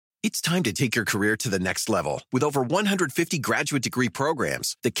It's time to take your career to the next level. With over 150 graduate degree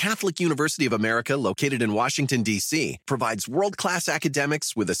programs, the Catholic University of America, located in Washington, D.C., provides world-class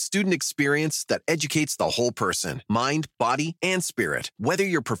academics with a student experience that educates the whole person, mind, body, and spirit. Whether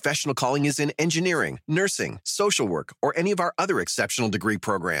your professional calling is in engineering, nursing, social work, or any of our other exceptional degree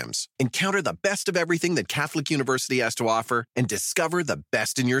programs, encounter the best of everything that Catholic University has to offer and discover the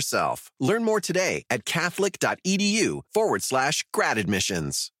best in yourself. Learn more today at catholic.edu/grad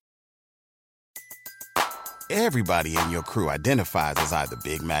admissions. Everybody in your crew identifies as either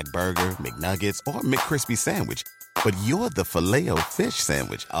Big Mac Burger, McNuggets, or McCrispy Sandwich. But you're the Filet-O-Fish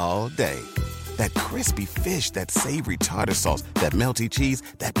Sandwich all day. That crispy fish, that savory tartar sauce, that melty cheese,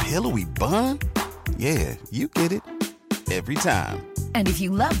 that pillowy bun. Yeah, you get it. Every time. And if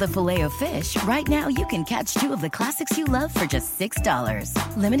you love the Filet-O-Fish, right now you can catch two of the classics you love for just $6.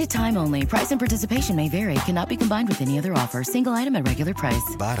 Limited time only. Price and participation may vary. Cannot be combined with any other offer. Single item at regular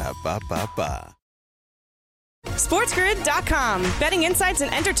price. Ba-da-ba-ba-ba. SportsGrid.com. Betting insights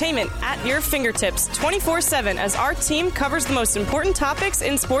and entertainment at your fingertips 24/7 as our team covers the most important topics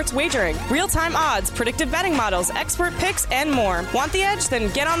in sports wagering. Real-time odds, predictive betting models, expert picks, and more. Want the edge?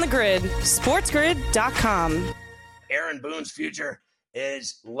 Then get on the grid. SportsGrid.com. Aaron Boone's future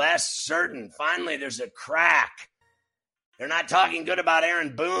is less certain. Finally, there's a crack. They're not talking good about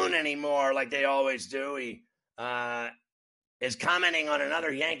Aaron Boone anymore like they always do. He is commenting on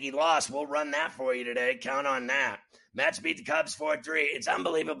another Yankee loss. We'll run that for you today. Count on that. Mets beat the Cubs 4-3. It's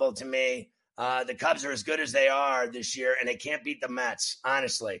unbelievable to me. The Cubs are as good as they are this year, and they can't beat the Mets,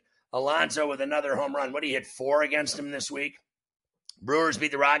 honestly. Alonso with another home run. What, he hit 4 against him this week? Brewers beat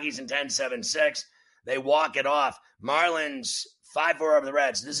the Rockies in 10-7-6. They walk it off. Marlins 5-4 over the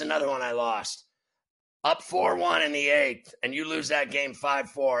Reds. This is another one I lost. Up 4-1 in the 8th, and you lose that game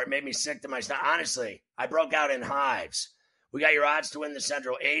 5-4. It made me sick to my stomach. Honestly, I broke out in hives. We got your odds to win the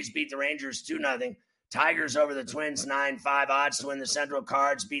Central. A's beat the Rangers 2-0. Tigers over the Twins 9-5. Odds to win the Central.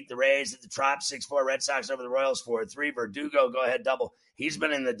 Cards beat the Rays at the Trop 6-4. Red Sox over the Royals 4-3. Verdugo, go ahead, double. He's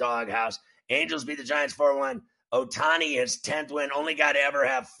been in the doghouse. Angels beat the Giants 4-1. Ohtani, his 10th win. Only guy to ever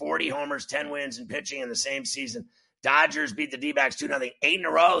have 40 homers, 10 wins in pitching in the same season. Dodgers beat the D-backs 2-0. 8 in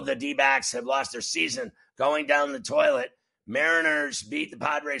a row, the D-backs have lost their season going down the toilet. Mariners beat the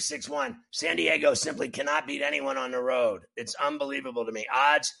Padres 6-1. San Diego simply cannot beat anyone on the road. It's unbelievable to me.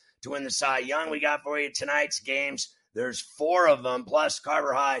 Odds to win the Cy Young we got for you. Tonight's games, there's 4 of them, plus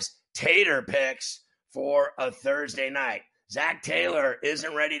Carver High's Tater picks for a Thursday night. Zach Taylor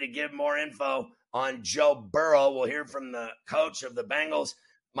isn't ready to give more info on Joe Burrow. We'll hear from the coach of the Bengals.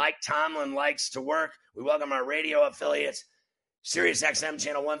 Mike Tomlin likes to work. We welcome our radio affiliates. Sirius XM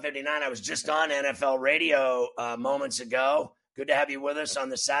channel 159. I was just on NFL radio moments ago. Good to have you with us on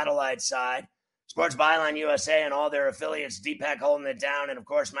the satellite side. Sports Byline USA and all their affiliates. Deepak holding it down. And, of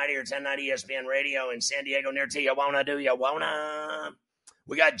course, Mightier 1090 ESPN Radio in San Diego near to you. Wanna.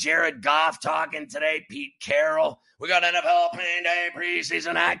 We got Jared Goff talking today. Pete Carroll. We got NFL Opening Day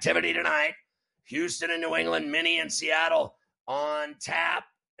preseason activity tonight. Houston and New England, Minnie and Seattle on tap.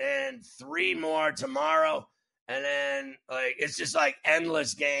 And 3 more tomorrow. And then, it's just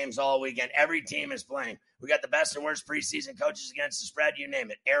endless games all weekend. Every team is playing. We got the best and worst preseason coaches against the spread, you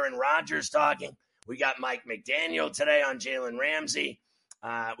name it. Aaron Rodgers talking. We got Mike McDaniel today on Jalen Ramsey.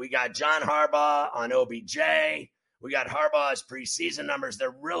 We got John Harbaugh on OBJ. We got Harbaugh's preseason numbers.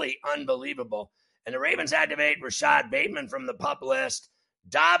 They're really unbelievable. And the Ravens activate Rashad Bateman from the PUP list.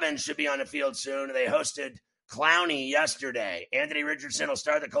 Dobbins should be on the field soon. They hosted Clowney yesterday. Anthony Richardson will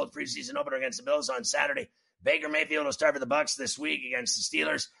start the Colts preseason opener against the Bills on Saturday. Baker Mayfield will start for the Bucs this week against the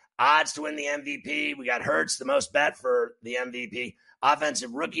Steelers. Odds to win the MVP. We got Hurts, the most bet for the MVP.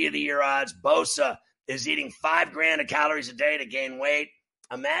 Offensive Rookie of the Year odds. Bosa is eating 5 grand of calories a day to gain weight.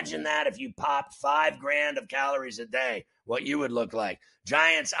 Imagine that if you popped 5 grand of calories a day, what you would look like.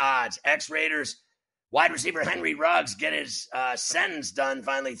 Giants odds. Ex-Raiders wide receiver Henry Ruggs get his sentence done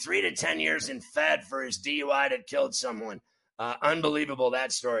finally. 3 to 10 years in Fed for his DUI that killed someone. Unbelievable,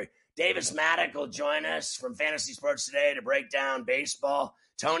 that story. Davis Maddock will join us from Fantasy Sports Today to break down baseball.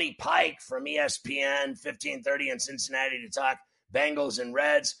 Tony Pike from ESPN, 1530 in Cincinnati to talk Bengals and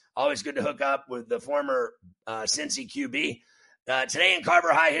Reds. Always good to hook up with the former Cincy QB. Today in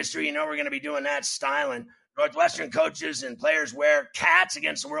Carver High history, you know we're going to be doing that styling. Northwestern coaches and players wear Cats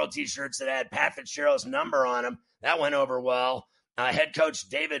Against the World t-shirts that had Pat Fitzgerald's number on them. That went over well. Head coach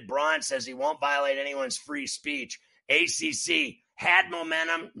David Braun says he won't violate anyone's free speech. ACC had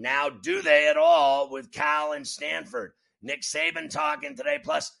momentum. Now do they at all with Cal and Stanford? Nick Saban talking today.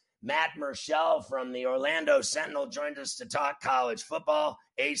 Plus, Matt Murschel from the Orlando Sentinel joined us to talk college football,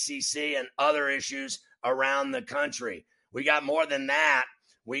 ACC, and other issues around the country. We got more than that.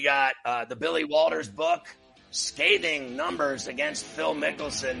 We got the Billy Walters book, scathing numbers against Phil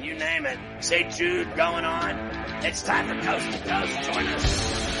Mickelson, you name it. St. Jude going on. It's time for Coast to Coast. Join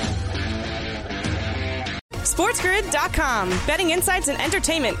us. SportsGrid.com. Betting insights and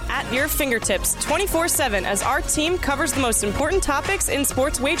entertainment at your fingertips 24/7 as our team covers the most important topics in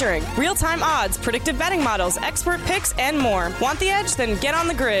sports wagering. Real-time odds, predictive betting models, expert picks, and more. Want the edge? Then get on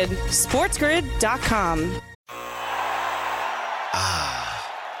the grid. SportsGrid.com.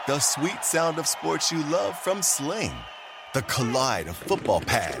 The sweet sound of sports you love from Sling. The collide of football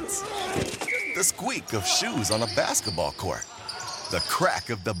pads. The squeak of shoes on a basketball court. The crack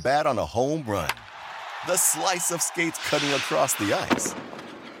of the bat on a home run. The slice of skates cutting across the ice.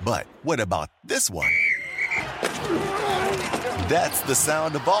 But what about this one? That's the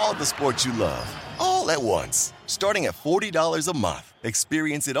sound of all the sports you love, all at once. Starting at $40 a month.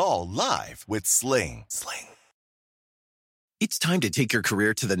 Experience it all live with Sling. It's time to take your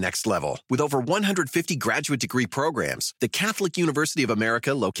career to the next level. With over 150 graduate degree programs, the Catholic University of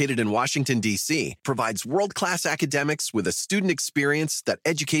America, located in Washington, D.C., provides world-class academics with a student experience that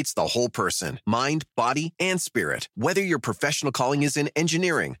educates the whole person, mind, body, and spirit. Whether your professional calling is in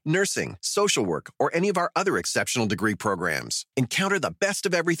engineering, nursing, social work, or any of our other exceptional degree programs, encounter the best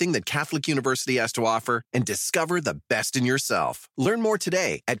of everything that Catholic University has to offer and discover the best in yourself. Learn more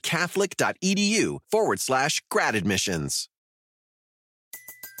today at catholic.edu/grad admissions.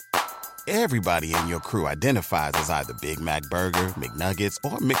 Everybody in your crew identifies as either Big Mac Burger, McNuggets,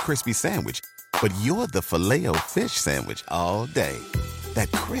 or McCrispy Sandwich. But you're the Filet-O-Fish Sandwich all day.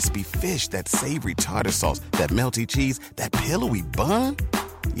 That crispy fish, that savory tartar sauce, that melty cheese, that pillowy bun.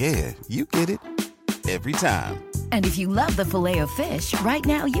 Yeah, you get it. Every time. And if you love the Filet-O-Fish, right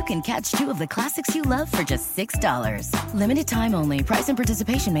now you can catch two of the classics you love for just $6. Limited time only. Price and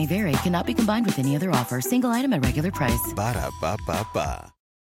participation may vary. Cannot be combined with any other offer. Single item at regular price. Ba-da-ba-ba-ba.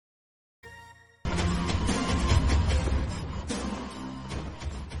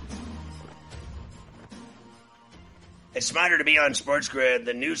 It's smarter to be on Sports Grid.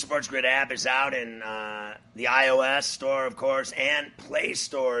 The new Sports Grid app is out in the iOS store, of course, and Play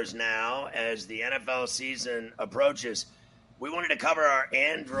stores now as the NFL season approaches. We wanted to cover our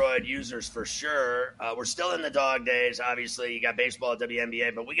Android users for sure. We're still in the dog days, obviously. You got baseball,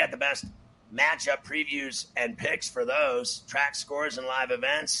 WNBA, but we got the best matchup previews and picks for those. Track scores and live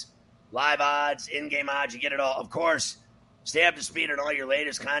events, live odds, in-game odds, you get it all. Of course, stay up to speed on all your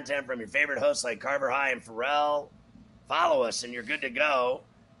latest content from your favorite hosts like Carver High and Ferrall. Follow us, and you're good to go.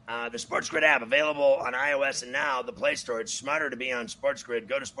 The Sports Grid app, available on iOS and now the Play Store. It's smarter to be on Sports Grid.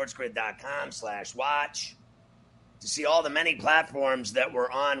 Go to sportsgrid.com/watch to see all the many platforms that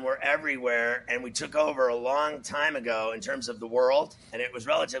we're on. We're everywhere, and we took over a long time ago in terms of the world, and it was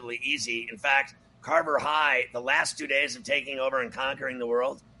relatively easy. In fact, Carver High, the last 2 days of taking over and conquering the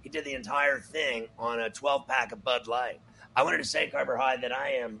world, he did the entire thing on a 12-pack of Bud Light. I wanted to say, Carver High, that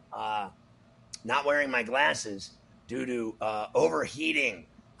I am not wearing my glasses due to overheating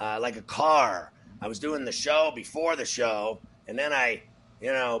like a car. I was doing the show before the show, and then I,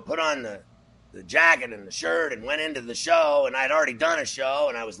 put on the jacket and the shirt and went into the show, and I'd already done a show,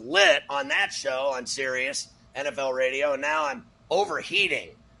 and I was lit on that show on Sirius NFL Radio, and now I'm overheating.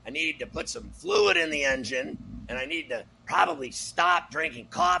 I need to put some fluid in the engine, and I need to probably stop drinking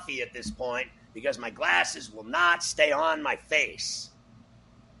coffee at this point because my glasses will not stay on my face.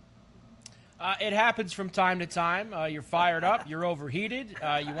 It happens from time to time. You're fired up. You're overheated.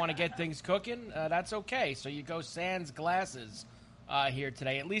 You want to get things cooking. That's okay. So you go sans glasses here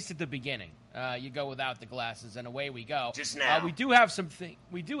today, at least at the beginning. You go without the glasses, and away we go. Just now. We do have some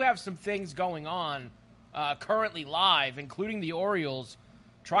things going on currently live, including the Orioles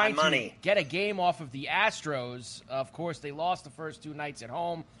trying to get a game off of the Astros. Of course, they lost the first two nights at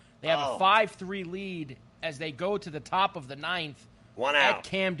home. They have a 5-3 lead as they go to the top of the ninth at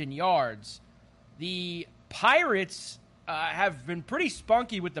Camden Yards. The Pirates have been pretty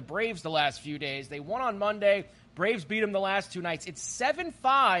spunky with the Braves the last few days. They won on Monday. Braves beat them the last two nights. It's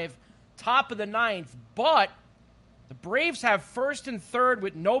 7-5, top of the ninth, but the Braves have first and third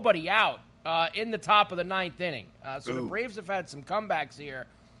with nobody out in the top of the ninth inning. So the Braves have had some comebacks here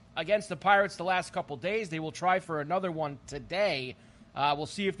against the Pirates the last couple days. They will try for another one today. We'll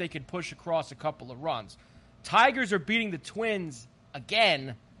see if they can push across a couple of runs. Tigers are beating the Twins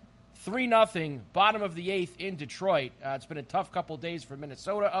again, 3-0, bottom of the eighth in Detroit. It's been a tough couple days for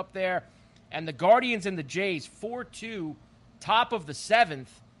Minnesota up there. And the Guardians and the Jays, 4-2, top of the seventh,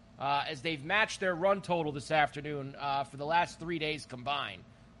 as they've matched their run total this afternoon for the last 3 days combined.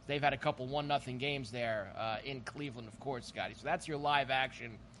 They've had a couple 1-0 games there in Cleveland, of course, Scotty. So that's your live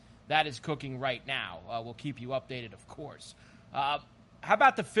action. That is cooking right now. We'll keep you updated, of course. how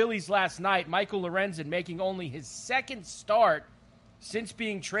about the Phillies last night? Michael Lorenzen making only his second start since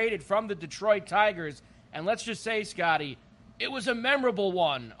being traded from the Detroit Tigers. And let's just say, Scotty, it was a memorable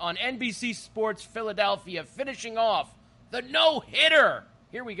one on NBC Sports Philadelphia, finishing off the no-hitter.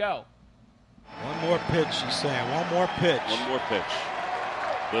 Here we go. One more pitch, he's saying. One more pitch. One more pitch.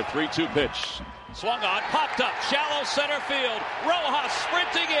 The 3-2 pitch. Swung on, popped up, shallow center field. Rojas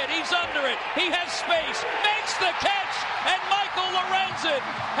sprinting in, he's under it. He has space, makes the catch, and Michael Lorenzen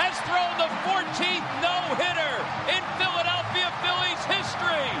has thrown the 14th no-hitter in Philadelphia Phillies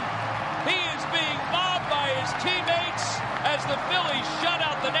history. He is being mobbed by his teammates as the Phillies shut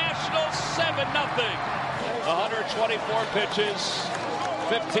out the Nationals 7-0. 124 pitches,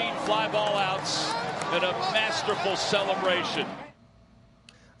 15 fly ball outs, and a masterful celebration.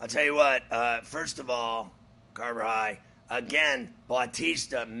 I'll tell you what, first of all, Carver High, again,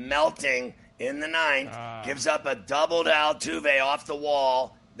 Bautista melting in the ninth, gives up a double to Altuve off the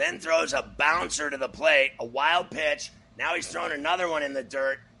wall, then throws a bouncer to the plate, a wild pitch. Now he's throwing another one in the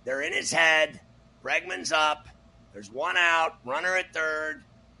dirt. They're in his head. Bregman's up. There's one out, runner at third,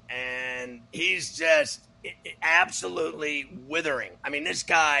 and he's just absolutely withering. I mean, this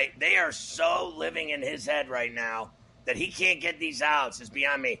guy, they are so living in his head right now that he can't get these outs is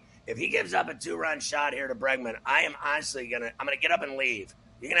beyond me. If he gives up a 2-run shot here to Bregman, I am honestly I'm gonna get up and leave.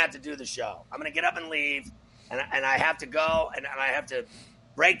 You're gonna have to do the show. I'm gonna get up and leave, and I have to go and I have to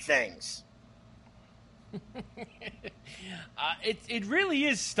break things. It really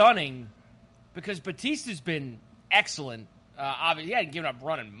is stunning because Batista's been excellent. Obviously, he hadn't given up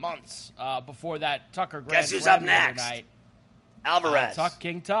running months before that Tucker Grand Guess who's up Slam next? Night. Alvarez.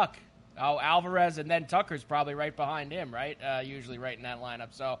 King Tuck. Oh, Alvarez, and then Tucker's probably right behind him, right? Usually right in that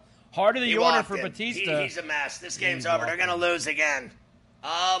lineup. So, heart of the order for Batista. He's a mess. This game's over. They're going to lose again.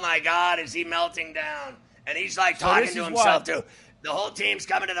 Oh, my God, is he melting down? And he's like talking to himself, too. The whole team's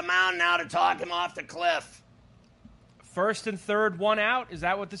coming to the mound now to talk him off the cliff. First and third, one out. Is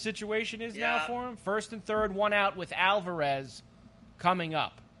that what the situation is now for him? First and third, one out with Alvarez coming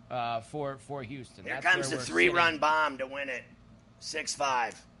up for Houston. Here comes the 3-run bomb to win it.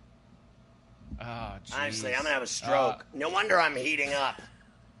 6-5. Oh, geez. Honestly, I'm going to have a stroke. No wonder I'm heating up.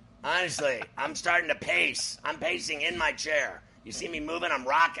 Honestly, I'm starting to pace. I'm pacing in my chair. You see me moving? I'm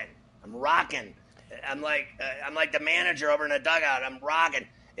rocking. I'm like the manager over in a dugout. I'm rocking.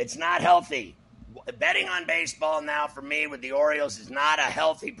 It's not healthy. Betting on baseball now for me with the Orioles is not a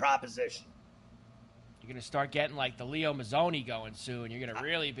healthy proposition. You're going to start getting like the Leo Mazzoni going soon. You're going to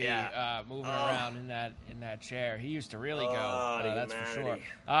really be moving around in that chair. He used to really go. That's for sure.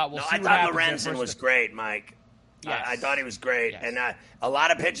 I thought Lorenzen was great, Mike. Yes. I thought he was great. Yes. And a lot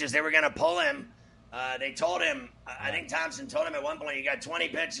of pitches, they were going to pull him. They told him, I think Thompson told him at one point, you got 20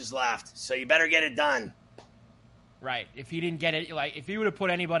 pitches left, so you better get it done. Right. If he didn't get it, like if he would have put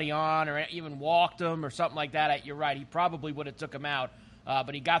anybody on or even walked him or something like that, you're right. He probably would have took him out.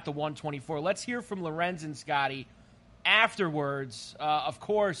 But he got the 124. Let's hear from Lorenzen, Scotty, afterwards. Of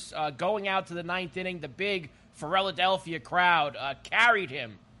course, going out to the ninth inning, the big Philadelphia crowd carried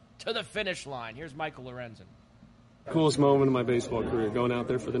him to the finish line. Here's Michael Lorenzen. Coolest moment of my baseball career, going out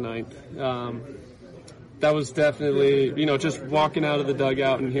there for the ninth. That was definitely, just walking out of the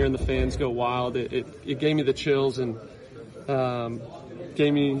dugout and hearing the fans go wild. It gave me the chills and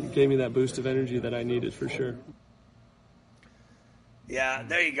gave me that boost of energy that I needed for sure. Yeah,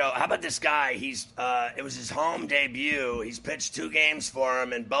 there you go. How about this guy? It was his home debut. He's pitched 2 games for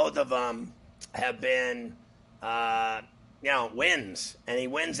him, and both of them have been, wins. And he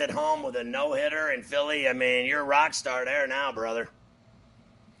wins at home with a no-hitter in Philly. I mean, you're a rock star there now, brother.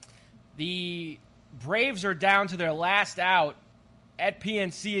 The Braves are down to their last out at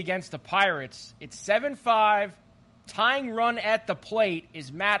PNC against the Pirates. It's 7-5. Tying run at the plate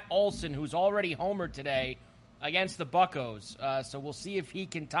is Matt Olson, who's already homered today against the Buccos. So we'll see if he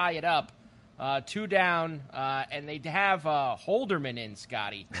can tie it up. 2 down, and they have Holderman in,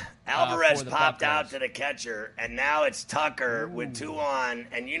 Scotty. Alvarez popped out to the catcher, and now it's Tucker with 2 on,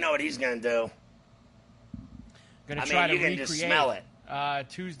 and you know what he's going to do. Going to try to recreate just smell it.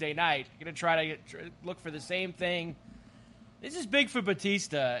 Tuesday night. Going to try to look for the same thing. This is big for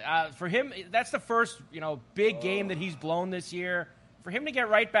Batista. For him, that's the first big game that he's blown this year. For him to get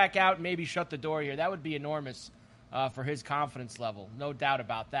right back out and maybe shut the door here, that would be enormous for his confidence level. No doubt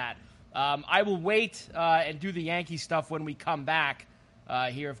about that. I will wait and do the Yankee stuff when we come back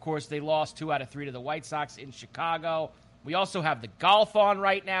here. Of course, they lost 2 out of 3 to the White Sox in Chicago. We also have the golf on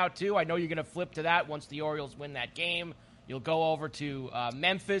right now, too. I know you're going to flip to that once the Orioles win that game. You'll go over to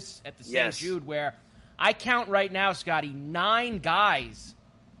Memphis at the St. Jude, where I count right now, Scotty, 9 guys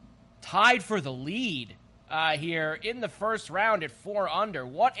tied for the lead here in the first round at 4 under.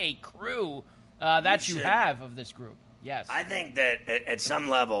 What a crew that you have of this group. Yes. I think that at some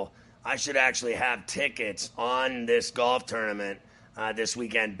level, I should actually have tickets on this golf tournament this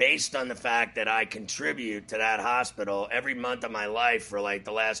weekend based on the fact that I contribute to that hospital every month of my life for like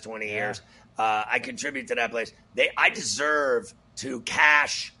the last 20 years. I contribute to that place. I deserve to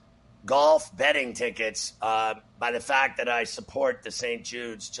cash golf betting tickets by the fact that I support the St.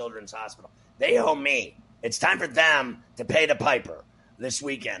 Jude's Children's Hospital. They owe me. It's time for them to pay the piper this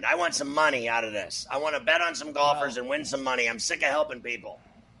weekend. I want some money out of this. I want to bet on some golfers and win some money. I'm sick of helping people.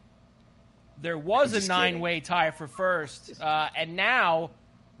 There was a 9-way tie for first, and now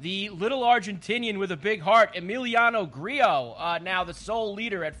the little Argentinian with a big heart, Emiliano Grillo, now the sole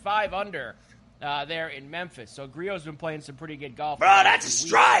leader at 5 under there in Memphis. So Grillo's been playing some pretty good golf. Bro, that's a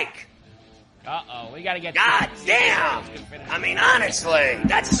strike. Uh-oh, we got to get... God damn! I mean, honestly,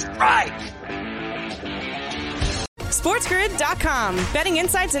 that's a strike. SportsGrid.com. Betting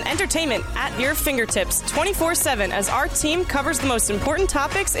insights and entertainment at your fingertips 24/7 as our team covers the most important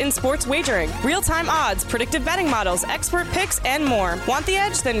topics in sports wagering. Real-time odds, predictive betting models, expert picks, and more. Want the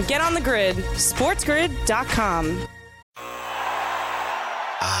edge? Then get on the grid. SportsGrid.com.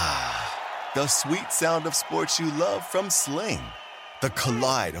 The sweet sound of sports you love from Sling. The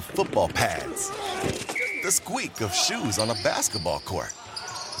collide of football pads. The squeak of shoes on a basketball court.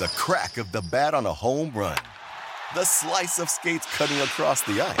 The crack of the bat on a home run. The slice of skates cutting across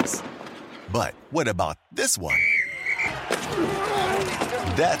the ice. But what about this one?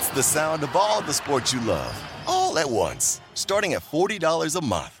 That's the sound of all the sports you love, all at once. Starting at $40 a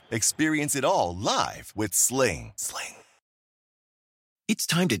month. Experience it all live with Sling. It's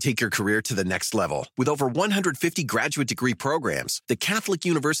time to take your career to the next level. With over 150 graduate degree programs, the Catholic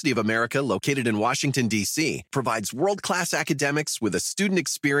University of America, located in Washington, D.C., provides world-class academics with a student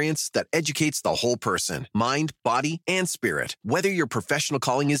experience that educates the whole person, mind, body, and spirit. Whether your professional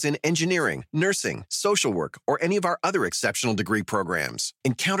calling is in engineering, nursing, social work, or any of our other exceptional degree programs,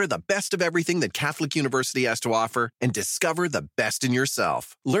 encounter the best of everything that Catholic University has to offer and discover the best in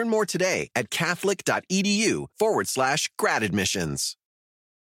yourself. Learn more today at catholic.edu/grad admissions.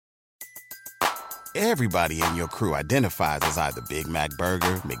 Everybody in your crew identifies as either Big Mac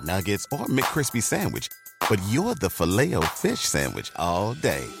Burger, McNuggets, or McCrispy Sandwich. But you're the Filet-O-Fish Sandwich all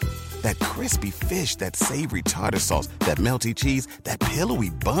day. That crispy fish, that savory tartar sauce, that melty cheese, that pillowy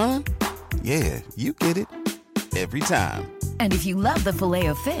bun. Yeah, you get it. Every time. And if you love the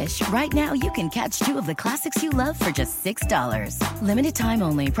Filet-O-Fish, right now you can catch 2 of the classics you love for just $6. Limited time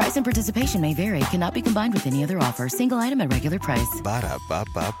only. Price and participation may vary. Cannot be combined with any other offer. Single item at regular price.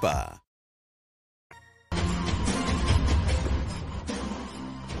 Ba-da-ba-ba-ba.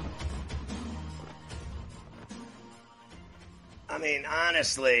 I mean,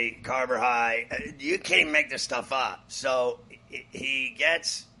 honestly, Carver High, you can't even make this stuff up. So he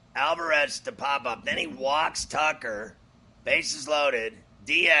gets Alvarez to pop up. Then he walks Tucker, bases loaded.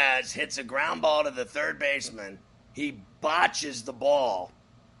 Diaz hits a ground ball to the third baseman. He botches the ball.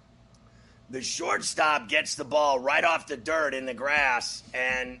 The shortstop gets the ball right off the dirt in the grass,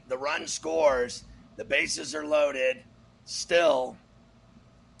 and the run scores. The bases are loaded. Still,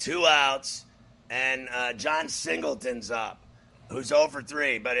 2 outs, and John Singleton's up, who's 0 for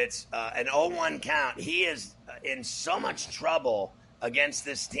 3, but it's an 0-1 count. He is in so much trouble against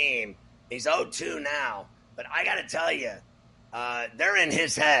this team. He's 0-2 now, but I got to tell you, they're in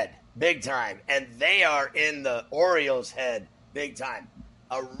his head big time, and they are in the Orioles' head big time.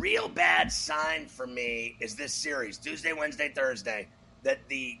 A real bad sign for me is this series, Tuesday, Wednesday, Thursday, that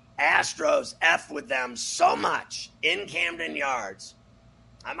the Astros F with them so much in Camden Yards.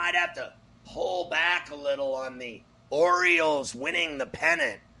 I might have to pull back a little on the Orioles winning the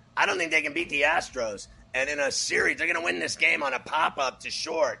pennant. I don't think they can beat the Astros. And in a series, they're going to win this game on a pop-up to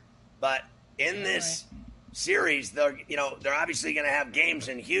short. But in this series, they're obviously going to have games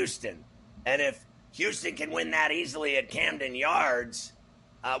in Houston. And if Houston can win that easily at Camden Yards,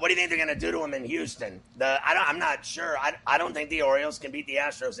 what do you think they're going to do to them in Houston? I'm not sure. I don't think the Orioles can beat the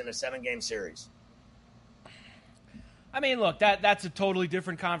Astros in a 7-game series. I mean, look, that's a totally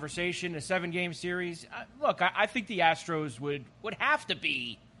different conversation, a 7-game series. I think the Astros would have to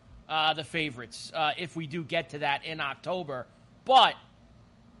be the favorites if we do get to that in October. But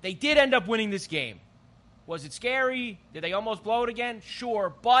they did end up winning this game. Was it scary? Did they almost blow it again?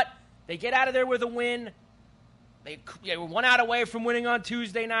 Sure, but they get out of there with a win. They were 1 out away from winning on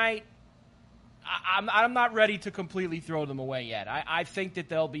Tuesday night. I'm not ready to completely throw them away yet. I think that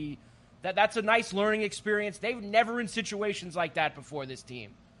they'll be... That's a nice learning experience. They've never in situations like that before, this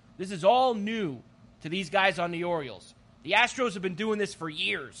team. This is all new to these guys on the Orioles. The Astros have been doing this for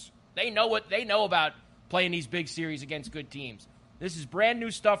years. They know about playing these big series against good teams. This is brand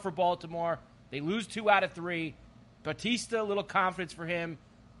new stuff for Baltimore. They lose 2 out of 3. Batista, a little confidence for him.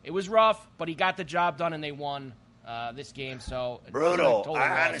 It was rough, but he got the job done, and they won this game. So brutal. Totally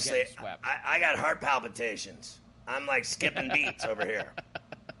Honestly, I got heart palpitations. I'm like skipping beats over here.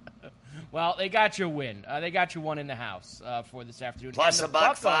 Well, they got you a win. They got you one in the house for this afternoon. Plus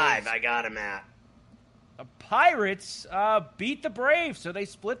 $1.05. I got him at. The Pirates beat the Braves, so they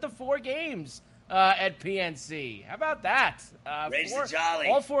split the 4 games at PNC. How about that? Raise the jolly.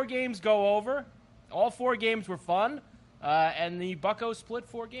 All 4 games go over. All 4 games were fun, and the Buccos split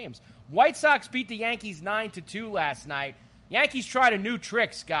 4 games. White Sox beat the Yankees 9-2 last night. Yankees tried a new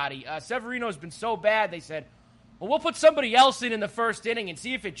trick, Scotty. Severino's been so bad, they said, well, we'll put somebody else in the first inning and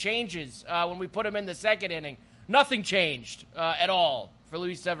see if it changes when we put him in the second inning. Nothing changed at all for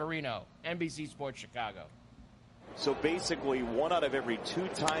Luis Severino, NBC Sports Chicago. So basically, 1 out of every 2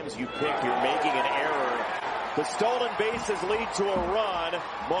 times you pick, you're making an error. The stolen bases lead to a run.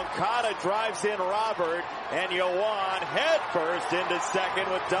 Moncada drives in Robert, and Yoan headfirst into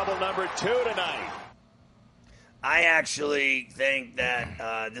second with double number 2 tonight. I actually think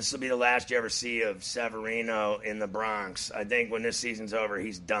that this will be the last you ever see of Severino in the Bronx. I think when this season's over,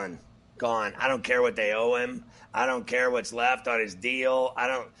 he's done. Gone. I don't care what they owe him. I don't care what's left on his deal. I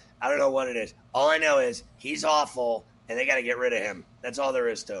don't know what it is. All I know is he's awful, and they got to get rid of him. That's all there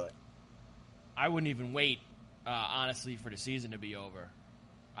is to it. I wouldn't even wait, honestly, for the season to be over.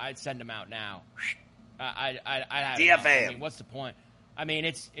 I'd send him out now. I'd have DFA him. I mean, what's the point? I mean,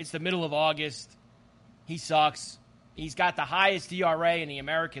 it's the middle of August. He sucks. He's got the highest ERA in the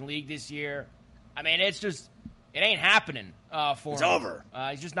American League this year. I mean, it ain't happening for him. It's over.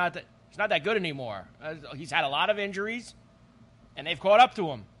 He's not that good anymore. He's had a lot of injuries, and they've caught up to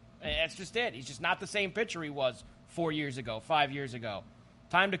him. That's just it. He's just not the same pitcher he was 4 years ago, 5 years ago.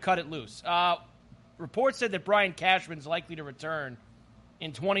 Time to cut it loose. Reports said that Brian Cashman's likely to return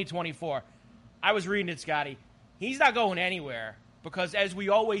in 2024. I was reading it, Scotty. He's not going anywhere because, as we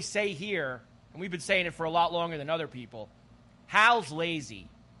always say here, and we've been saying it for a lot longer than other people, Hal's lazy.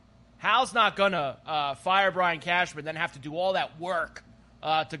 Hal's not going to fire Brian Cashman, then have to do all that work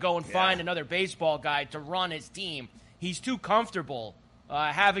to go and find another baseball guy to run his team. He's too comfortable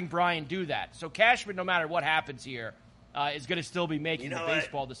having Brian do that. So Cashman, no matter what happens here, is going to still be making the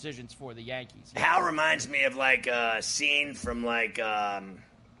baseball decisions for the Yankees. Hal reminds me of like a scene from like,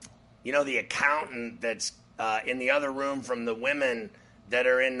 the accountant that's in the other room from the women that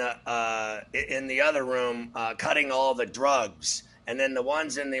are in the other room cutting all the drugs. And then the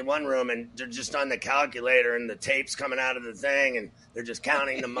ones in the one room, and they're just on the calculator, and the tape's coming out of the thing, and they're just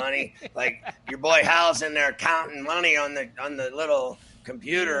counting the money. Like your boy Hal's in there counting money on the little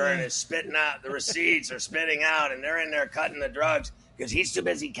computer, and is spitting out the receipts, or spitting out, and they're in there cutting the drugs because he's too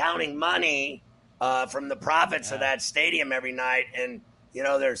busy counting money from the profits of that stadium every night. And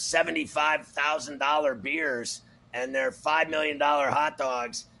there's $75,000 beers, and they're $5 million hot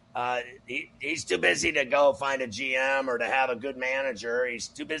dogs. He's too busy to go find a GM or to have a good manager. He's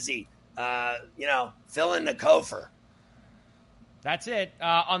too busy, filling the coffer. That's it.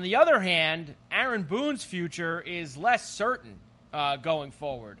 On the other hand, Aaron Boone's future is less certain going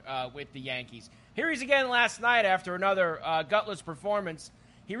forward with the Yankees. Here he's again last night after another gutless performance.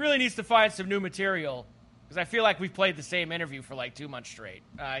 He really needs to find some new material because I feel like we've played the same interview for like 2 months straight.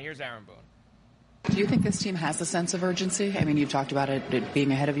 Here's Aaron Boone. Do you think this team has a sense of urgency? I mean, you've talked about it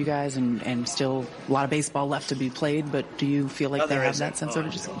being ahead of you guys and still a lot of baseball left to be played, but do you feel like they have that sense of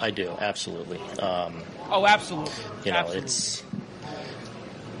urgency? I do, absolutely. Absolutely. Absolutely.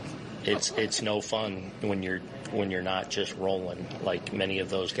 It's no fun when you're not just rolling like many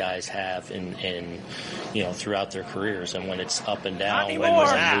of those guys have in throughout their careers, and when it's up and down,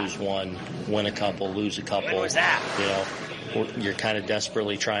 when you lose one, win a couple, lose a couple. When was that? You're kind of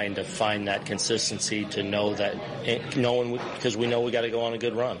desperately trying to find that consistency to know that, because we know we got to go on a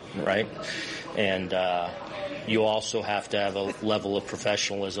good run, right? And you also have to have a level of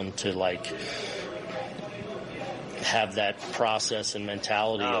professionalism to have that process and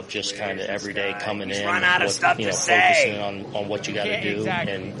mentality of just kind of every day coming in, focusing on what you got to do,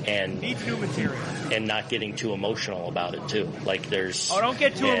 and needs new material, and not getting too emotional about it too. Like don't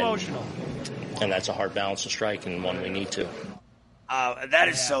get too emotional. And that's a hard balance to strike, and one we need to. That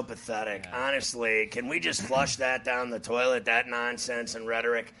is so pathetic. Yeah. Honestly, can we just flush that down the toilet, that nonsense and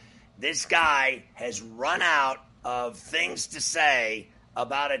rhetoric? This guy has run out of things to say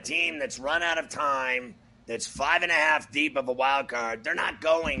about a team that's run out of time, that's 5.5 deep of a wild card. They're not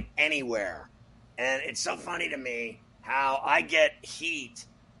going anywhere. And it's so funny to me how I get heat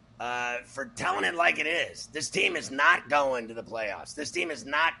for telling it like it is. This team is not going to the playoffs. This team is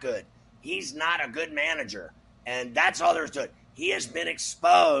not good. He's not a good manager. And that's all there is to it. He has been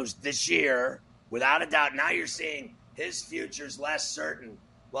exposed this year, without a doubt. Now you're seeing his future's less certain.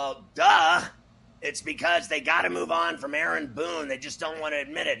 Well, duh. It's because they got to move on from Aaron Boone. They just don't want to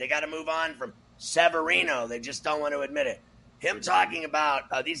admit it. They got to move on from Severino. They just don't want to admit it. Him talking about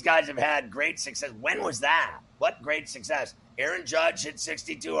these guys have had great success. When was that? What great success? Aaron Judge hit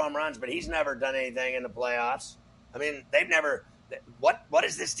 62 home runs, but he's never done anything in the playoffs. I mean, they've never – what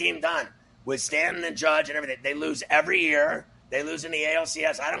has this team done? With Stanton and Judge and everything, they lose every year. They lose in the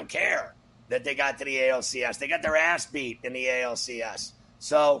ALCS. I don't care that they got to the ALCS. They got their ass beat in the ALCS.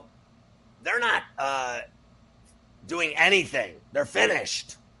 So they're not doing anything. They're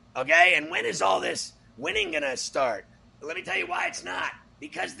finished, okay? And when is all this winning going to start? Let me tell you why it's not.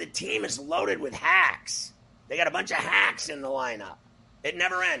 Because the team is loaded with hacks. They got a bunch of hacks in the lineup. It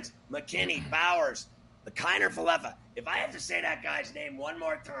never ends. McKinney, Bowers, the Kiner-Falefa. If I have to say that guy's name one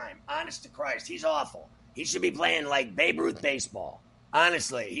more time, honest to Christ, he's awful. He should be playing like Babe Ruth baseball.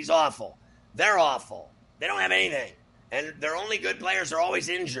 Honestly, he's awful. They're awful. They don't have anything. And their only good players are always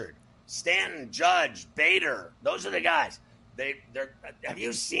injured. Stanton, Judge, Bader, those are the guys. Have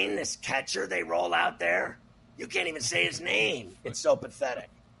you seen this catcher they roll out there? You can't even say his name. It's so pathetic.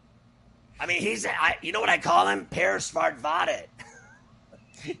 I mean, you know what I call him? Per Svartvadet.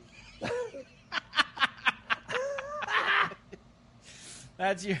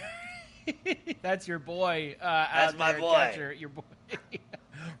 That's your boy. That's my boy. Catcher, your boy.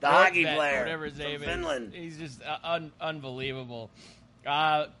 The hockey player. Whatever his name is. Finland. He's just unbelievable.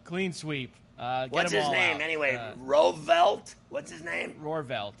 Clean sweep. What's his name anyway? Rovelt? What's his name?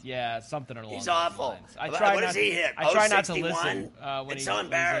 Rorvelt. Yeah, something along He's those awful. lines. What does he hit? I try not to listen when it's so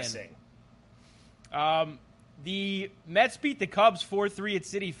embarrassing. The Mets beat the Cubs 4-3 at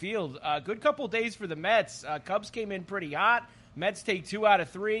Citi Field. Good couple days for the Mets. Cubs came in pretty hot. Mets take 2 out of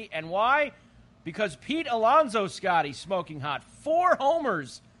 3. And why? Because Pete Alonso, Scotty, smoking hot. 4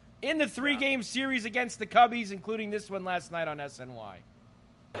 homers in the 3-game series against the Cubbies, including this one last night on SNY.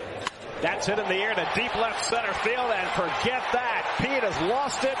 That's hit in the air to deep left center field, and forget that. Pete has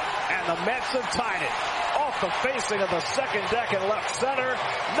lost it, and the Mets have tied it. Off the facing of the second deck in left center,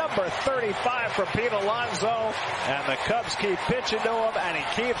 number 35 for Pete Alonso, and the Cubs keep pitching to him, and he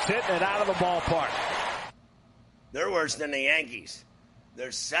keeps hitting it out of the ballpark. They're worse than the Yankees.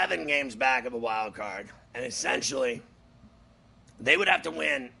 They're 7 games back of a wild card, and essentially they would have to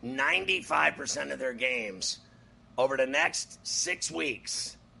win 95% of their games over the next 6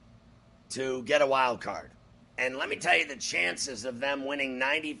 weeks to get a wild card. And let me tell you the chances of them winning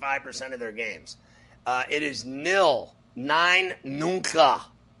 95% of their games. It is 0, 9, nunca,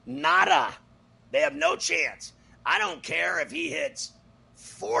 nada. They have no chance. I don't care if he hits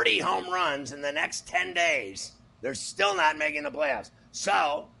 40 home runs in the next 10 days. They're still not making the playoffs.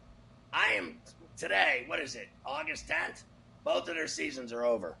 So, I am today, what is it, August 10th? Both of their seasons are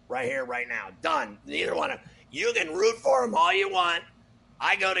over right here, right now. Done. Neither one of them. You can root for them all you want.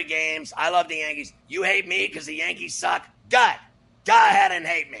 I go to games. I love the Yankees. You hate me because the Yankees suck? Good. Go ahead and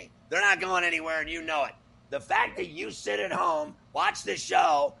hate me. They're not going anywhere, and you know it. The fact that you sit at home, watch this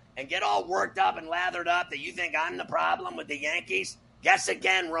show, and get all worked up and lathered up that you think I'm the problem with the Yankees, guess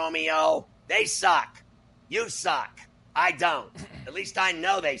again, Romeo. They suck. You suck. I don't. At least I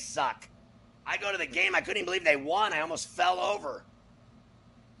know they suck. I go to the game. I couldn't even believe they won. I almost fell over.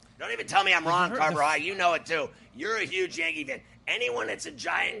 Don't even tell me I'm wrong, Carver. You know it, too. You're a huge Yankee fan. Anyone that's a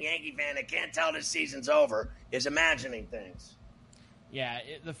giant Yankee fan that can't tell this season's over is imagining things. Yeah,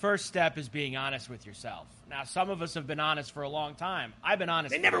 the first step is being honest with yourself. Now, some of us have been honest for a long time. I've been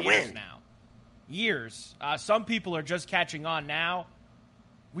honest for years now. Years. Some people are just catching on now.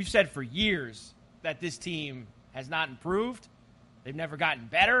 We've said for years that this team has not improved. They've never gotten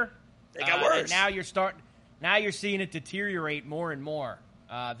better. They got worse. And now you're seeing it deteriorate more and more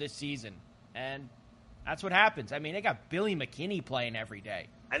this season. And that's what happens. I mean, they got Billy McKinney playing every day.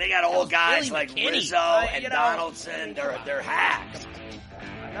 And they got old guys Billy like McKinney. Rizzo and Donaldson. They're hacks.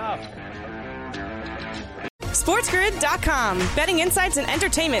 Enough. SportsGrid.com. Betting insights and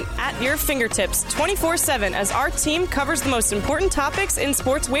entertainment at your fingertips 24/7 as our team covers the most important topics in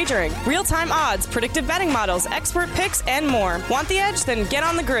sports wagering. Real-time odds, predictive betting models, expert picks, and more. Want the edge? Then get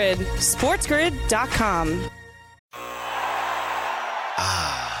on the grid. SportsGrid.com.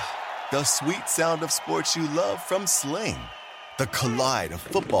 The sweet sound of sports you love from Sling. The collide of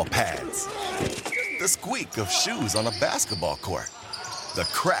football pads. The squeak of shoes on a basketball court. The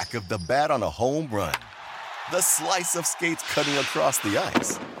crack of the bat on a home run. The slice of skates cutting across the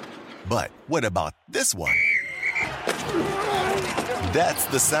ice. But what about this one? That's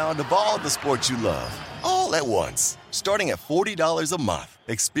the sound of all the sports you love, all at once. Starting at $40 a month,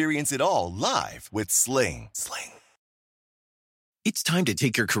 Experience it all live with Sling. It's time to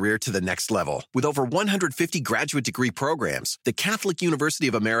take your career to the next level. With over 150 graduate degree programs, the Catholic University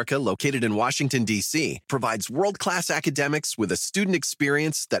of America, located in Washington, D.C., provides world-class academics with a student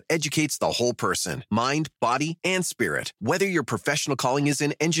experience that educates the whole person, mind, body, and spirit. Whether your professional calling is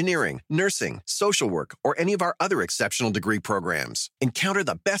in engineering, nursing, social work, or any of our other exceptional degree programs, encounter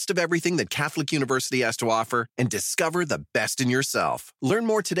the best of everything that Catholic University has to offer and discover the best in yourself. Learn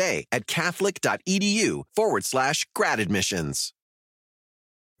more today at catholic.edu/grad admissions.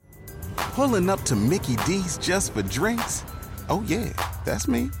 Pulling up to Mickey D's just for drinks? Oh yeah, that's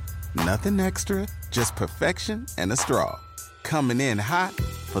me. Nothing extra, just perfection and a straw. Coming in hot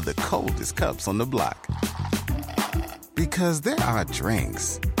for the coldest cups on the block. Because there are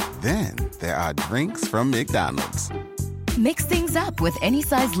drinks. Then there are drinks from McDonald's. Mix things up with any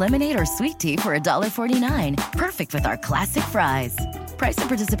size lemonade or sweet tea for $1.49. Perfect with our classic fries. Price and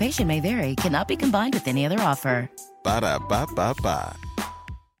participation may vary. Cannot be combined with any other offer. Ba-da-ba-ba-ba.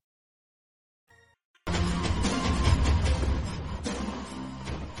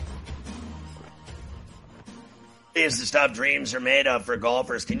 Is the stuff dreams are made of for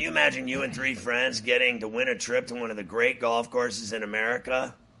golfers. Can you imagine you and 3 friends getting to win a trip to one of the great golf courses in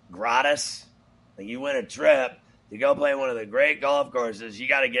America? Gratis? Like you win a trip to go play one of the great golf courses. You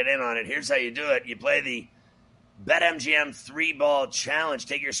got to get in on it. Here's how you do it. You play the BetMGM 3-Ball Challenge.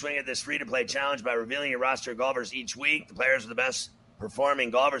 Take your swing at this free-to-play challenge by revealing your roster of golfers each week. The players with the best performing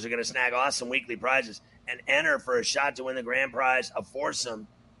golfers are going to snag awesome weekly prizes and enter for a shot to win the grand prize, a foursome.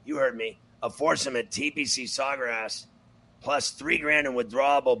 You heard me. A foursome at TPC Sawgrass, plus $3,000 in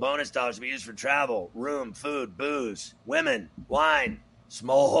withdrawable bonus dollars to be used for travel, room, food, booze, women, wine,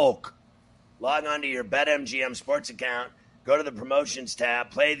 smoke. Log on to your BetMGM sports account, go to the promotions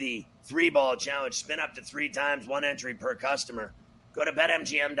tab, play the 3-Ball Challenge, spin up to 3 times, 1 entry per customer. Go to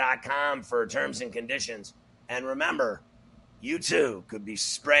BetMGM.com for terms and conditions. And remember, you too could be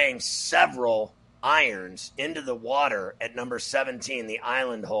spraying several irons into the water at number 17, the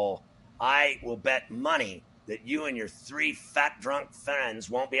island hole. I will bet money that you and your 3 fat drunk friends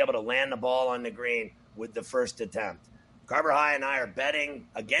won't be able to land the ball on the green with the first attempt. Carver High and I are betting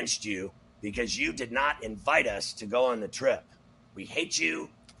against you because you did not invite us to go on the trip. We hate you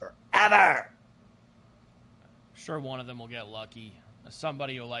forever. Sure, one of them will get lucky.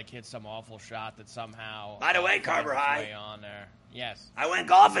 Somebody will hit some awful shot that somehow. By the way, Carver High, on there. Yes, I went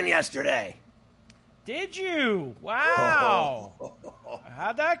golfing yesterday. Did you? Wow.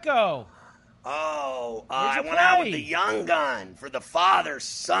 How'd that go? I went out with the young gun for the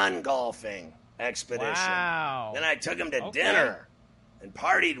father-son golfing expedition. Wow. Then I took him to dinner and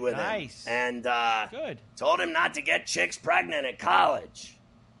partied with him. And good. Told him not to get chicks pregnant at college.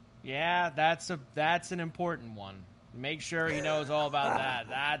 Yeah, that's an important one. Make sure he knows all about that.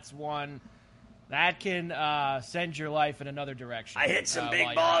 That's one that can send your life in another direction. I hit some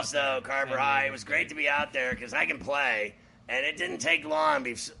big balls, though, Carver High. It was great to be out there because I can play. And it didn't take long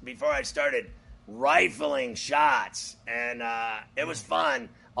before I started rifling shots. And it was fun.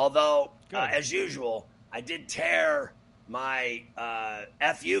 Although, as usual, I did tear my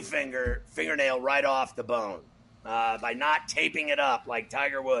FU fingernail right off the bone by not taping it up like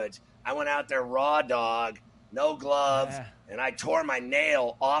Tiger Woods. I went out there raw dog, no gloves, and I tore my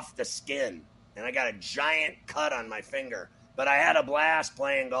nail off the skin. And I got a giant cut on my finger. But I had a blast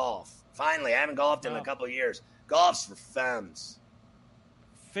playing golf. Finally, I haven't golfed in a couple of years. Golf's for femmes.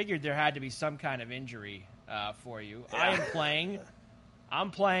 Figured there had to be some kind of injury for you. Yeah.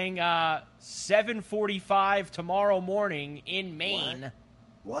 I'm playing 7:45 tomorrow morning in Maine.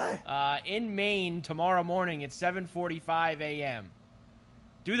 What? In Maine tomorrow morning at 7:45 a.m.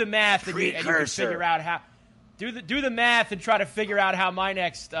 Do the math and you can figure out how. Do the math and try to figure out how my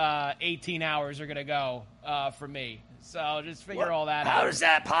next 18 hours are going to go for me. So just figure all that out. How is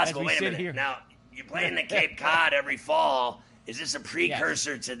that possible? Wait a minute. Here. Now, you play in the Cape Cod every fall. Is this a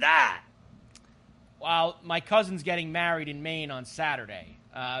precursor to that? Well, my cousin's getting married in Maine on Saturday.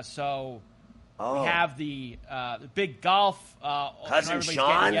 So we have the big golf. Cousin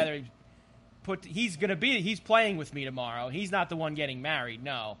Sean? He's playing with me tomorrow. He's not the one getting married,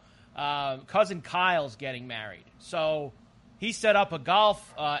 no. Cousin Kyle's getting married. So he set up a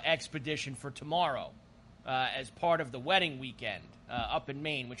golf expedition for tomorrow as part of the wedding weekend up in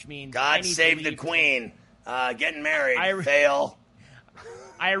Maine, which means God save the Queen. Getting married, fail.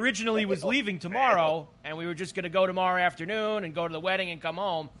 I originally was leaving tomorrow, and we were just going to go tomorrow afternoon and go to the wedding and come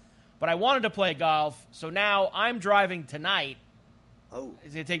home. But I wanted to play golf, so now I'm driving tonight. Oh,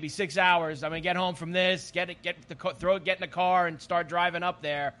 it's going to take me 6 hours. I'm going to get home from this, get in the car, and start driving up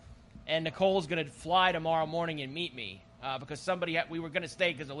there. And Nicole's going to fly tomorrow morning and meet me. because we were going to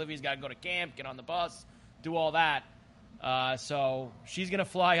stay because Olivia's got to go to camp, get on the bus, do all that. So she's going to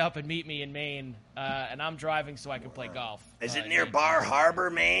fly up and meet me in Maine, and I'm driving so I can play golf. Is it near Bar Harbor,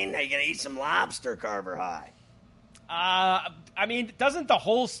 Maine? Are you going to eat some lobster, Carver High? I mean, doesn't the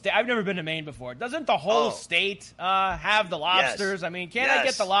whole state – I've never been to Maine before. Doesn't the whole state have the lobsters? Yes. I mean, can't I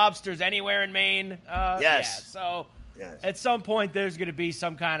get the lobsters anywhere in Maine? Yes. Yeah, so at some point there's going to be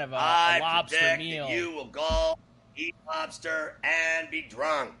some kind of a lobster meal. That you will go eat lobster and be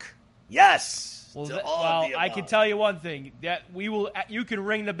drunk. Yes. Well, I can tell you one thing. That you can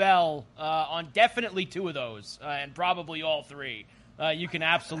ring the bell on definitely 2 of those and probably all 3. You can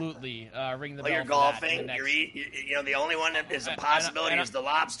absolutely ring the bell. You're golfing. The only one that is a possibility is the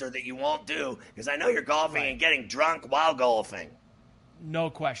lobster that you won't do, because I know you're golfing and getting drunk while golfing. No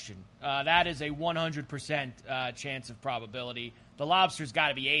question. That is a 100% chance of probability. The lobster's got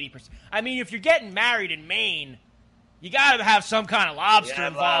to be 80%. I mean, if you're getting married in Maine, you got to have some kind of lobster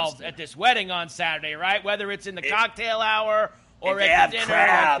involved at this wedding on Saturday, right? Whether it's in the cocktail hour or at the dinner.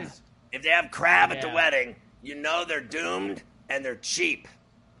 Crab. If they have crab at the wedding, you know they're doomed. And they're cheap.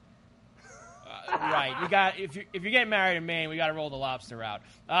 Right. If you're getting married in Maine, we got to roll the lobster out.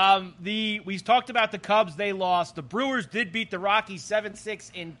 We talked about the Cubs. They lost. The Brewers did beat the Rockies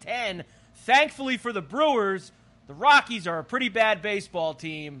 7-6 in 10. Thankfully for the Brewers, the Rockies are a pretty bad baseball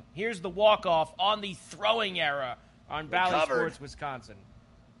team. Here's the walk-off on the throwing era on Valley Sports, Wisconsin.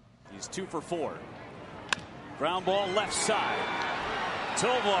 He's 2 for 4. Ground ball left side.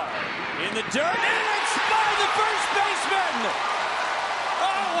 Tovar in the dirt, and it's by the first baseman!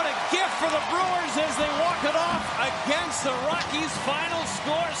 Oh, what a gift for the Brewers as they walk it off against the Rockies. Final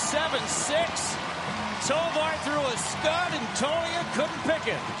score 7-6. Tovar threw a scud, and Tolia couldn't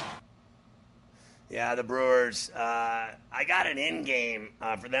pick it. Yeah, the Brewers, I got an in-game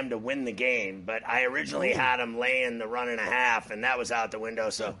for them to win the game, but I originally had them laying the 1.5, and that was out the window,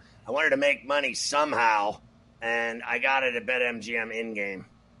 so I wanted to make money somehow. And I got it at BetMGM in-game.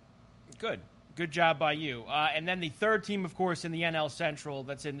 Good job by you. And then the third team, of course, in the NL Central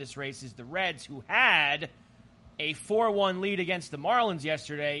that's in this race is the Reds, who had a 4-1 lead against the Marlins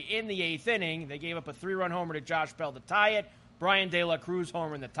yesterday in the 8th inning. They gave up a 3-run homer to Josh Bell to tie it. Brian De La Cruz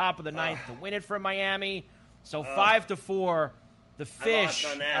homer in the top of the 9th to win it for Miami. So 5-4. The Fish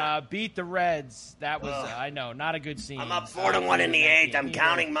beat the Reds. That was, I know, not a good scene. I'm up 4-1 in the 8th. I'm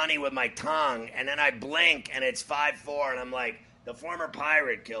counting money with my tongue, and then I blink, and it's 5-4, and I'm like, the former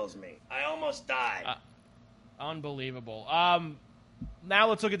Pirate kills me. I almost died. Unbelievable. Now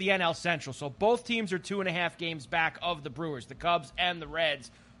let's look at the NL Central. So both teams are 2.5 games back of the Brewers, the Cubs and the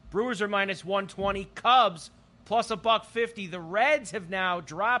Reds. Brewers are minus 120. Cubs plus $150. The Reds have now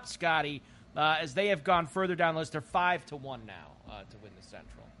dropped, Scotty, as they have gone further down the list. They're 5-1 now. To win the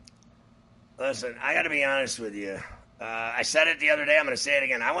Central. Listen, I got to be honest with you. I said it the other day. I'm going to say it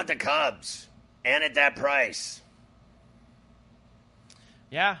again. I want the Cubs, and at that price.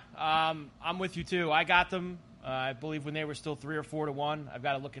 Yeah, I'm with you too. I got them. I believe when they were still 3 or 4 to 1. I've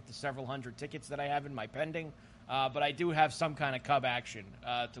got to look at the several hundred tickets that I have in my pending. But I do have some kind of Cub action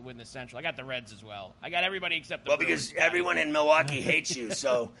to win the Central. I got the Reds as well. I got everybody except the Brewers. Because everyone in Milwaukee hates you,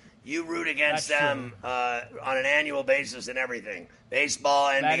 so you root against them on an annual basis and everything. Baseball,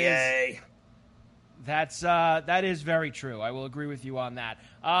 NBA. That is very true. I will agree with you on that.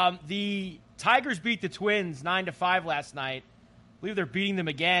 The Tigers beat the Twins 9-5 last night. I believe they're beating them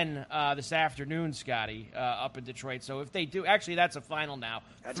again this afternoon, Scotty, up in Detroit. So if they do, actually that's a final now.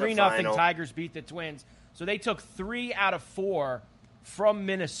 3-0 Tigers beat the Twins. So they took 3 out of 4 from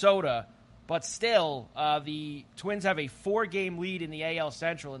Minnesota, but still the Twins have a 4-game lead in the AL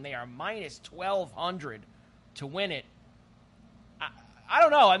Central, and they are minus 1,200 to win it. I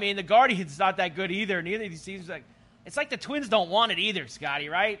don't know. I mean, the Guardians not that good either. Neither of these teams it's like the Twins don't want it either, Scotty,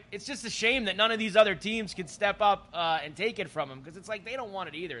 right? It's just a shame that none of these other teams can step up and take it from them, because it's like they don't want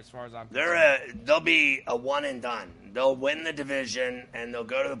it either as far as I'm concerned. They'll be a one and done. They'll win the division, and they'll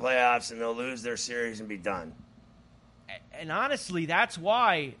go to the playoffs, and they'll lose their series and be done. And honestly, that's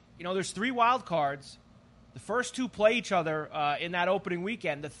why, there's 3 wild cards. The first 2 play each other in that opening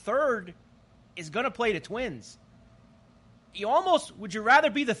weekend. The third is going to play the Twins. Would you rather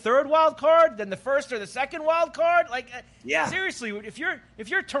be the 3rd wild card than the 1st or the 2nd wild card? Seriously, if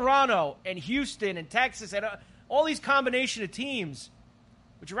you're Toronto and Houston and Texas and all these combination of teams,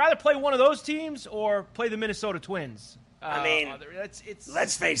 would you rather play one of those teams or play the Minnesota Twins?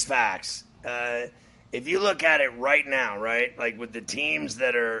 Let's face facts. If you look at it right now, right, like with the teams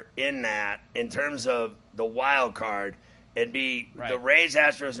that are in that, in terms of the wild card, it'd be the Rays,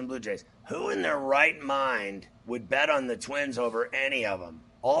 Astros, and Blue Jays. Who in their right mind would bet on the Twins over any of them?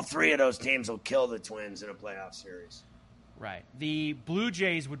 All 3 of those teams will kill the Twins in a playoff series. Right. The Blue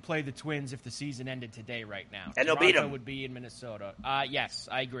Jays would play the Twins if the season ended today right now. And they'll beat them. would be in Minnesota. Yes,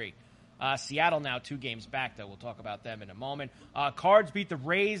 I agree. Seattle now 2 games back, though. We'll talk about them in a moment. Cards beat the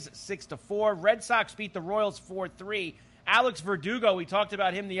Rays 6-4. Red Sox beat the Royals 4-3. Alex Verdugo, we talked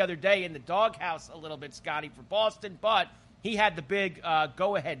about him the other day in the doghouse a little bit, Scotty, for Boston, but he had the big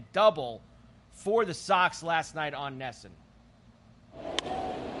go-ahead double for the Sox last night on Nesson.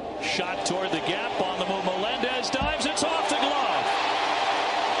 Shot toward the gap on the move. Melendez dives. It's off the glove.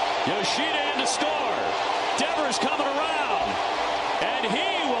 Yoshida in to score. Devers coming around. And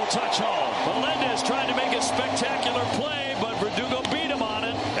he will touch home. Melendez trying to make a spectacular play, but Verdugo beat him on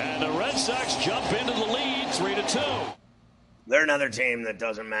it. And the Red Sox jump into the lead 3-2. They're another team that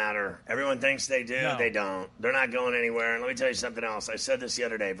doesn't matter. Everyone thinks they do. No. They don't. They're not going anywhere. And let me tell you something else. I said this the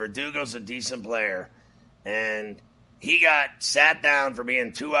other day. Verdugo's a decent player. And he got sat down for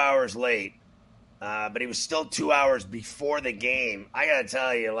being 2 hours late, but he was still 2 hours before the game. I got to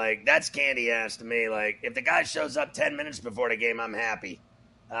tell you, like, that's candy ass to me. Like, if the guy shows up 10 minutes before the game, I'm happy.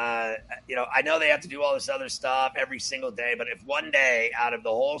 I know they have to do all this other stuff every single day, but if one day out of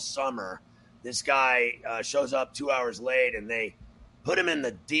the whole summer, this guy shows up 2 hours late and they put him in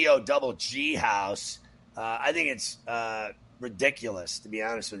the DOGG house, I think it's ridiculous, to be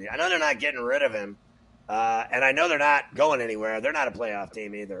honest with you. I know they're not getting rid of him. And I know they're not going anywhere. They're not a playoff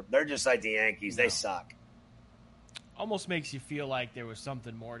team either. They're just like the Yankees. No. They suck. Almost makes you feel like there was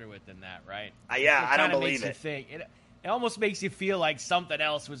something more to it than that, right? Yeah, I don't believe it. It almost makes you feel like something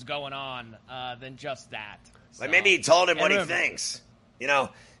else was going on than just that. So, like maybe he told him what he thinks. You know,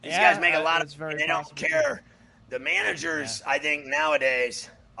 these guys make a lot of – and they don't care. The managers, I think, nowadays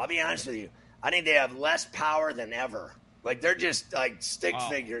 – I'll be honest with you. I think they have less power than ever. Like, they're just, like, stick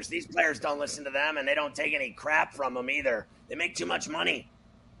figures. These players don't listen to them, and they don't take any crap from them either. They make too much money.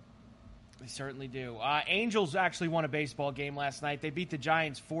 They certainly do. Angels actually won a baseball game last night. They beat the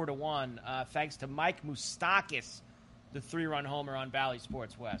Giants 4-1, thanks to Mike Moustakas, the 3-run homer on Bally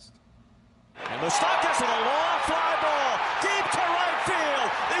Sports West. And Moustakas with a long fly ball deep to right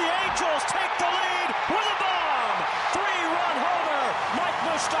field. The Angels take the lead with a bomb. 3-run homer, Mike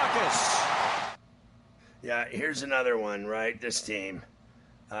Moustakas. Yeah, here's another one, right? This team,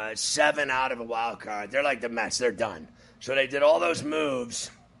 7 out of a wild card. They're like the Mets. They're done. So they did all those moves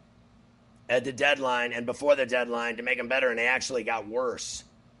at the deadline and before the deadline to make them better, and they actually got worse.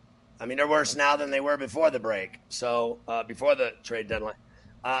 I mean, they're worse now than they were before the break. So before the trade deadline,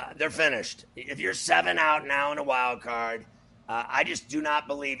 they're finished. If you're 7 out now in a wild card, I just do not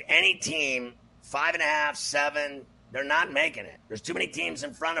believe any team, 5.5, 7, they're not making it. There's too many teams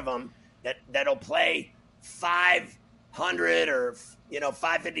in front of them that'll play 500 or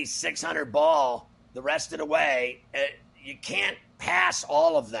 550, 600 ball the rest of the way. You can't pass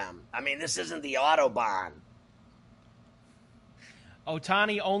all of them. I mean, this isn't the Autobahn.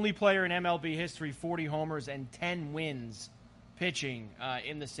 Ohtani, only player in MLB history, 40 homers and 10 wins pitching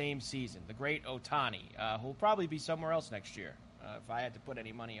in the same season. The great Ohtani, who'll probably be somewhere else next year, if I had to put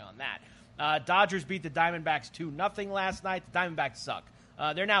any money on that. Dodgers beat the Diamondbacks 2-0 last night. The Diamondbacks suck.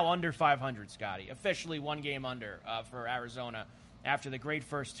 They're now under 500, Scotty. Officially 1 game under for Arizona after the great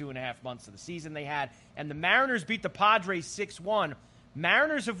first 2.5 months of the season they had. And the Mariners beat the Padres 6-1.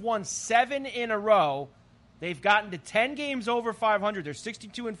 Mariners have won 7 in a row. They've gotten to 10 games over 500. They're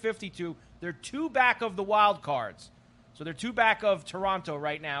 62-52. They're 2 back of the wild cards. So they're 2 back of Toronto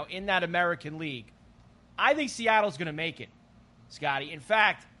right now in that American League. I think Seattle's going to make it, Scotty. In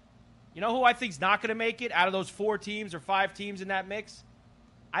fact, you know who I think's not going to make it out of those 4 teams or 5 teams in that mix?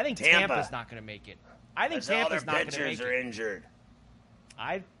 I think Tampa's not going to make it. I think Tampa's not going to make it. All their pitchers are injured.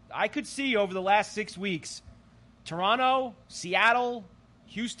 I could see over the last 6 weeks, Toronto, Seattle,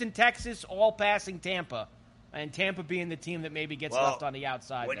 Houston, Texas, all passing Tampa, and Tampa being the team that maybe gets left on the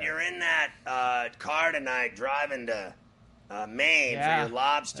outside. When you're in that car tonight driving to Maine for your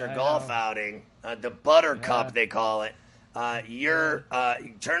lobster golf outing, the Buttercup they call it,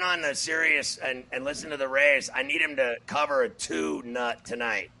 turn on the Sirius and listen to the Rays. I need him to cover a 2-nut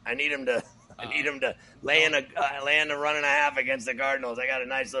tonight. I need him to lay in the run and a half against the Cardinals. I got a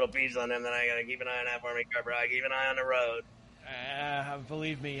nice little piece on him that I got to keep an eye on that for me, Carver. I keep an eye on the road.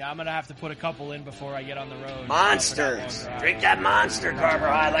 Believe me, I'm going to have to put a couple in before I get on the road. Monsters. Drink that Monster, Carver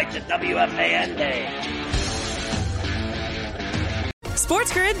High, like the WFAN day.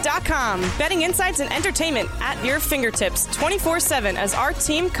 SportsGrid.com. Betting insights and entertainment at your fingertips 24/7 as our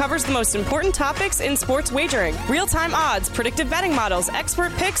team covers the most important topics in sports wagering. Real-time odds, predictive betting models,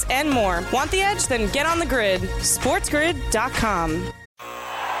 expert picks, and more. Want the edge? Then get on the grid. SportsGrid.com.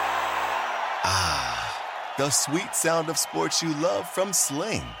 The sweet sound of sports you love from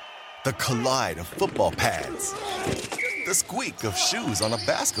Sling. The collide of football pads. the squeak of shoes on a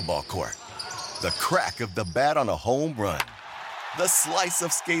basketball court, the crack of the bat on a home run, the slice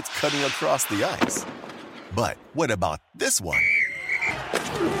of skates cutting across the ice. But what about this one?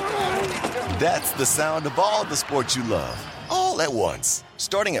 That's the sound of all the sports you love, all at once.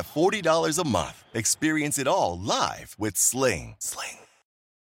 Starting at $40 a month. Experience it all live with Sling.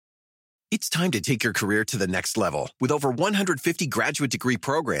 It's time to take your career to the next level. With over 150 graduate degree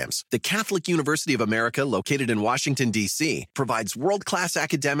programs, the Catholic University of America, located in Washington, D.C., provides world-class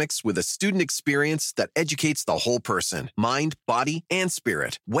academics with a student experience that educates the whole person, mind, body, and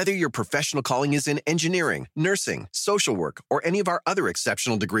spirit. Whether your professional calling is in engineering, nursing, social work, or any of our other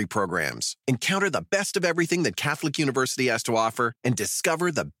exceptional degree programs, encounter the best of everything that Catholic University has to offer and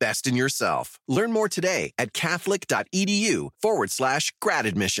discover the best in yourself. Learn more today at catholic.edu/grad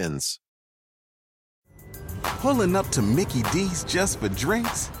admissions. Pulling up to Mickey D's just for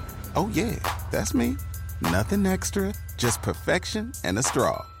drinks? Oh yeah, that's me. Nothing extra, just perfection and a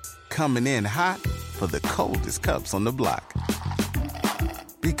straw. Coming in hot for the coldest cups on the block.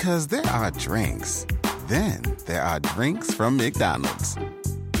 Because there are drinks. Then there are drinks from McDonald's.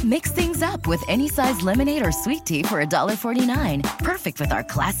 Mix things up with any size lemonade or sweet tea for $1.49. Perfect with our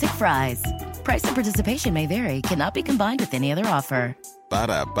classic fries. Price and participation may vary. Cannot be combined with any other offer.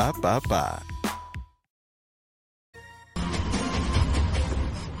 Ba-da-ba-ba-ba.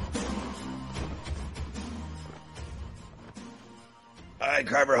 All right,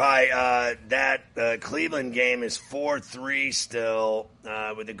 Carver High. That Cleveland game is 4-3 still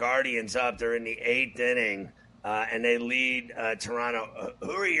with the Guardians up. They're in the 8th inning, and they lead Toronto.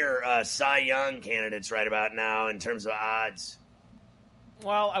 Who are your Cy Young candidates right about now in terms of odds?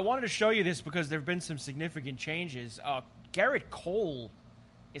 Well, I wanted to show you this because there have been some significant changes. Garrett Cole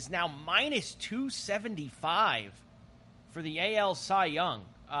is now minus 275 for the AL Cy Young.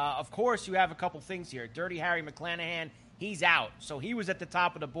 Of course, you have a couple things here. Dirty Harry McClanahan, he's out. So he was at the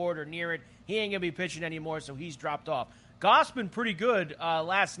top of the board or near it. He ain't going to be pitching anymore, so he's dropped off. Goss been pretty good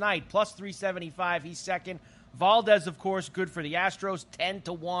last night, plus 375. He's second. Valdez, of course, good for the Astros,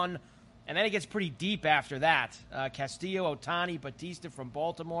 10-1. And then it gets pretty deep after that. Castillo, Ohtani, Batista from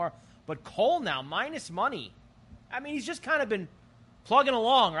Baltimore. But Cole now, minus money. I mean, he's just kind of been plugging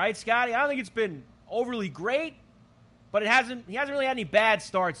along, right, Scotty? I don't think it's been overly great, but he hasn't really had any bad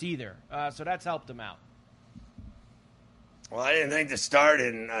starts either. So that's helped him out. Well, I didn't think the start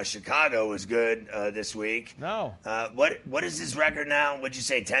in Chicago was good this week. No. What is his record now? What'd you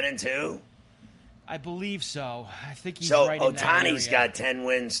say, 10-2? I believe so. I think he's so right in that area. Ohtani's got 10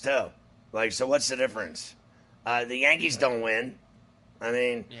 wins too. So what's the difference? The Yankees don't win. I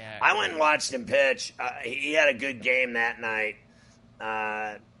mean, yeah. I went and watched him pitch. He had a good game that night.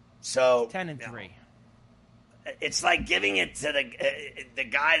 10-3. It's like giving it to the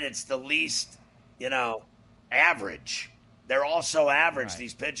guy that's the least, average. They're all so average, right,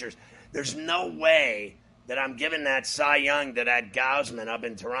 these pitchers. There's no way that I'm giving that Cy Young to that Gausman up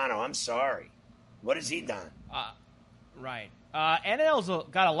in Toronto. I'm sorry. What has he done? Right. NL's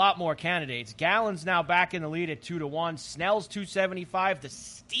got a lot more candidates. Gallen's now back in the lead at 2-1. Snell's 275. The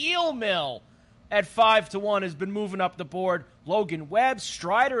Steel Mill at 5-1 has been moving up the board. Logan Webb.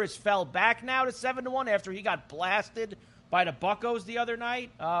 Strider has fell back now to 7-1 after he got blasted by the Buccos the other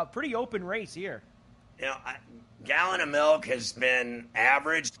night. Pretty open race here. Gallon of milk has been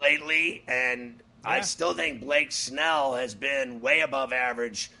average lately, and yeah, I still think Blake Snell has been way above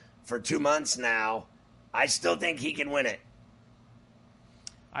average for 2 months now. I still think he can win it.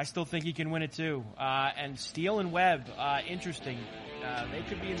 I still think he can win it too. And Steele and Webb, interesting. They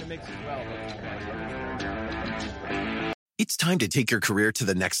could be in the mix as well. It's time to take your career to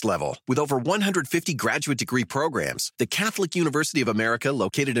the next level. With over 150 graduate degree programs, the Catholic University of America,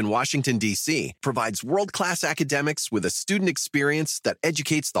 located in Washington, D.C., provides world-class academics with a student experience that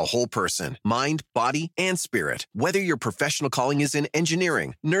educates the whole person, mind, body, and spirit. Whether your professional calling is in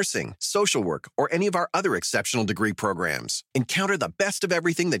engineering, nursing, social work, or any of our other exceptional degree programs, encounter the best of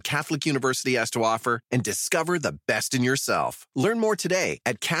everything that Catholic University has to offer and discover the best in yourself. Learn more today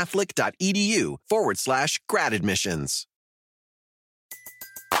at catholic.edu/grad admissions.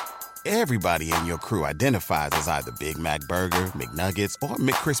 Everybody in your crew identifies as either Big Mac Burger, McNuggets, or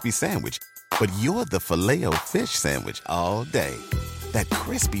McCrispy Sandwich. But you're the Filet-O-Fish Sandwich all day. That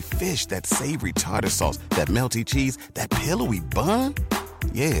crispy fish, that savory tartar sauce, that melty cheese, that pillowy bun.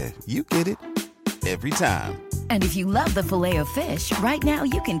 Yeah, you get it. Every time. And if you love the Filet-O-Fish, right now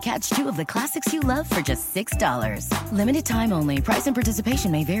you can catch 2 of the classics you love for just $6. Limited time only. Price and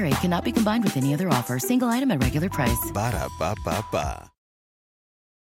participation may vary. Cannot be combined with any other offer. Single item at regular price. Ba-da-ba-ba-ba.